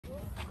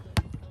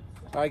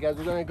All right, guys,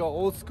 we're gonna go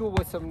old school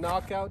with some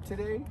knockout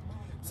today.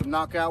 Some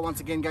knockout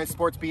once again, guys.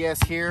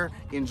 SportsBS here,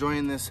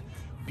 enjoying this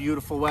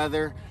beautiful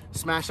weather.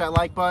 Smash that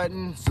like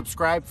button,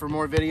 subscribe for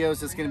more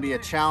videos. It's gonna be a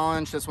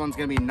challenge. This one's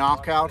gonna be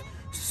knockout,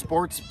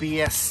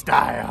 SportsBS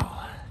style.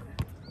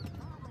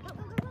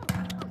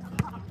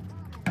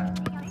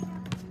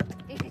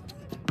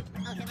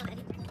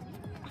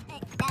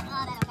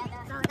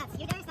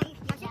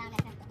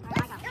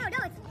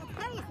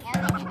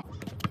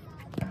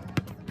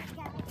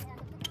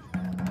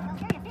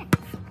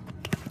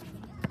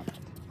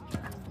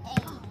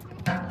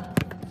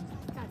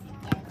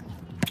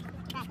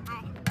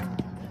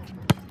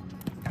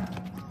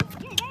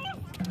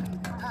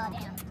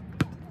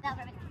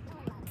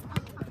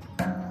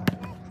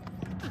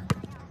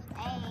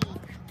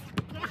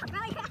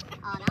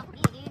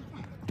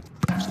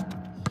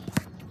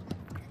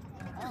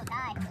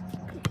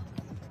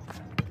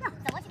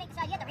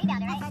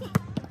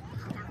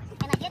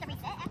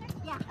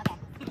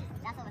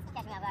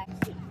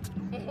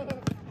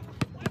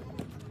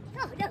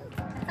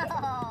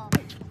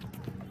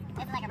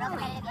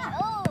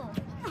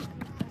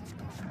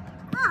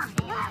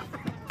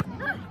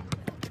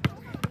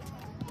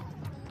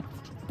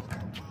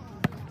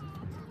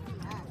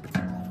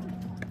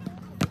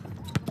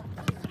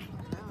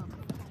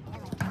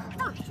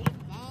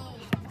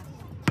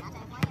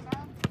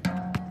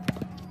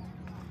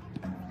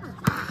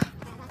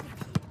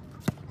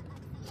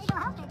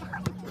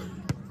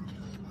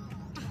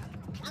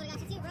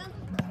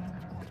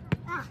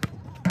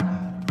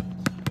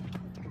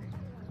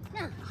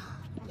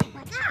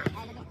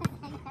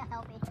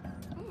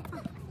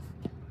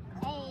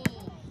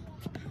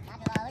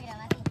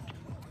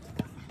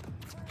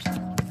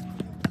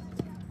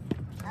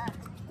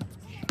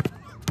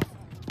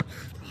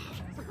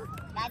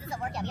 Guys, this is a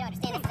workout. You don't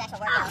understand. This is an actual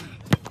workout.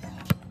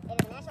 It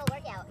is an actual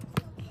workout.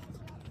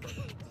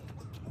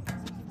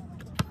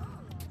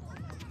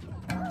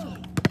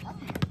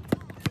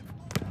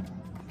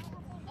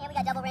 And we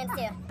got double rims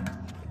too.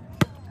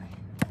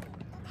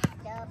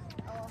 Double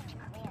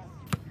rims.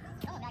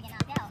 Someone gotta get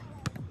knocked out.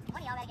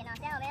 One of y'all gotta get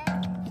knocked out, man.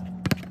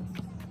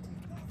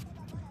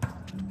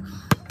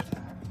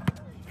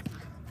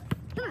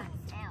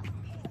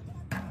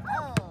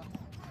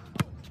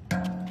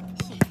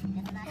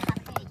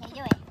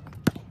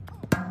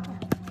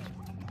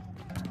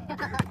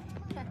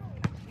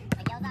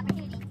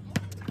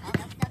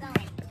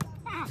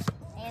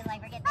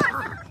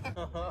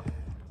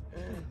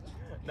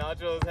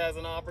 Nachos has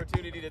an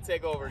opportunity to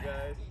take over,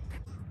 guys.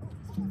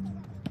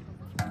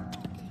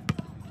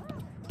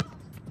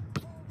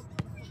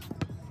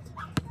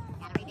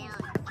 Gotta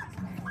rebound.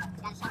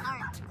 Gotta shot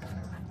hard.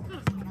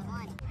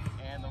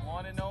 And the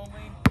one and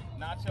only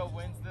Nacho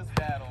wins this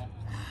battle.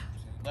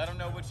 Let him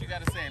know what you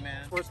got to say,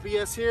 man.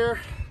 SportsBS here.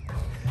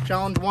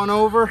 Challenge one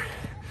over.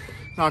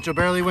 Nacho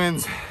barely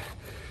wins.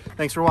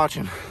 Thanks for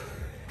watching.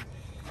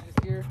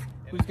 Here,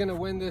 who's gonna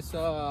win this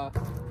knockout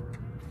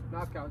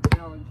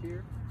challenge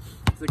here?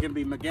 Is it gonna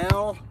be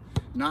Miguel,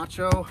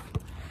 Nacho,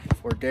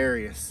 or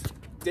Darius?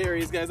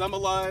 Darius, guys, I'm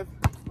alive.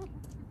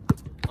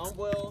 I'm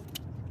well.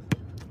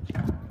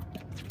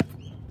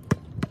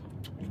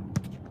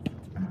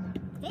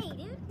 Hey,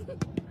 dude.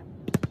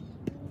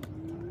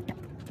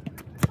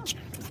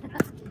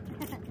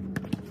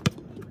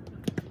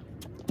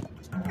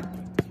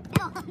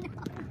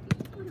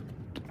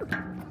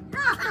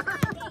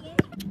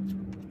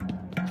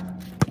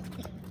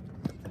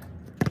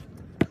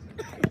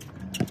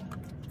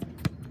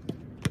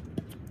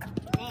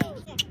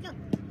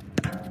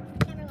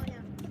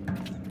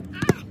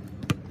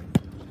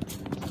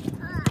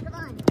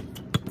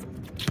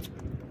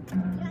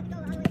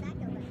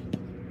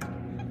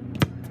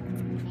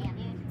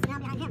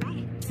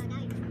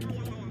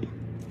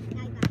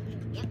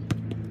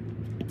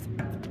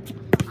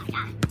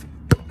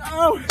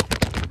 Oh!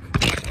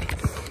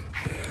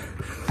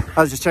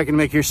 I was just checking to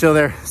make sure you're still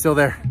there. Still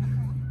there.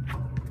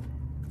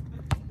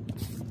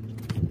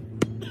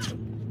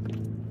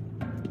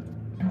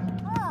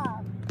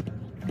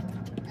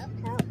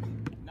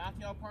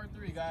 Knockout part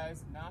 3,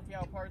 guys.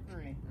 Knockout part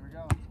 3. Here we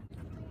go.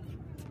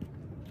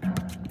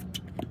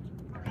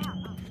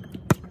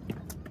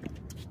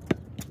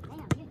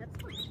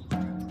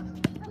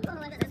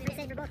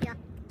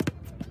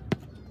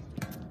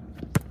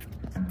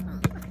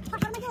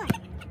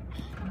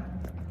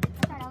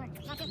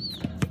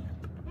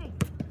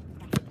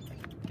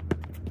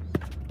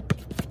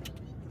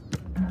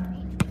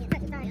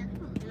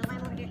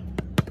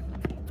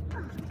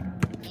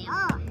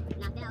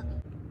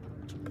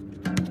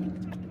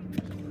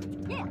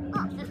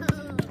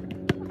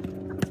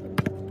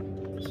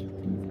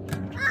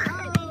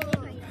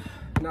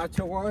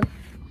 Nacho won.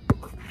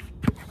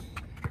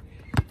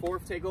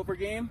 4th takeover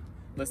game.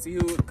 Let's see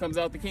who comes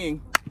out the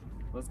king.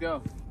 Let's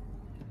go.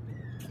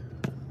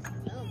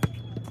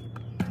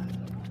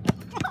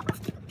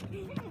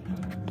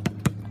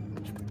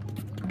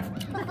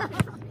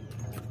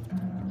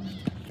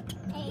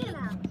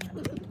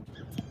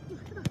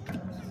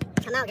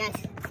 Come out, guys.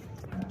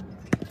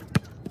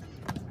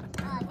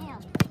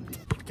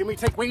 Can we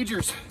take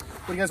wagers?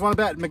 What do you guys want to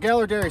bet? Miguel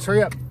or Darius?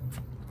 Hurry up.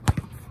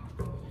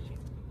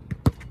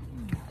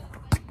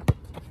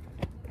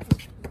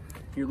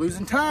 You're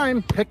losing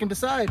time. Pick and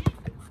decide.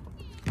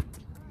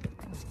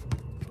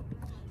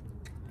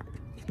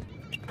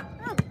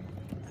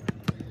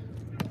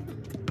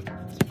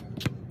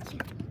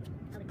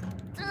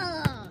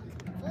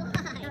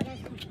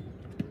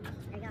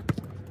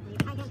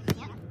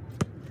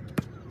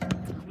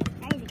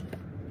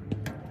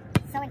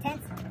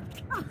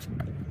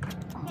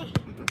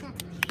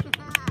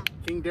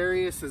 King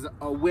Darius is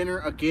a winner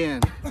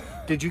again.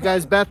 Did you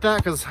guys bet that?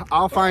 Because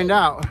I'll find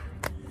out.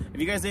 If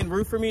you guys didn't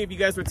root for me, if you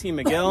guys were Team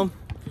Miguel,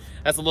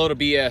 that's a load of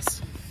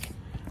BS.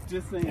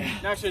 Just saying.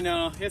 Actually,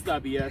 no, it's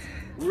not BS.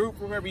 Root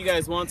for whoever you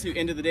guys want to.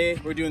 End of the day,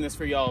 we're doing this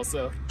for y'all.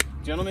 So,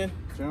 gentlemen,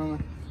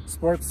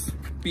 Sports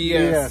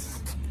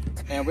BS.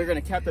 And we're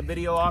going to cap the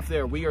video off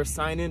there. We are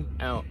signing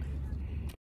out.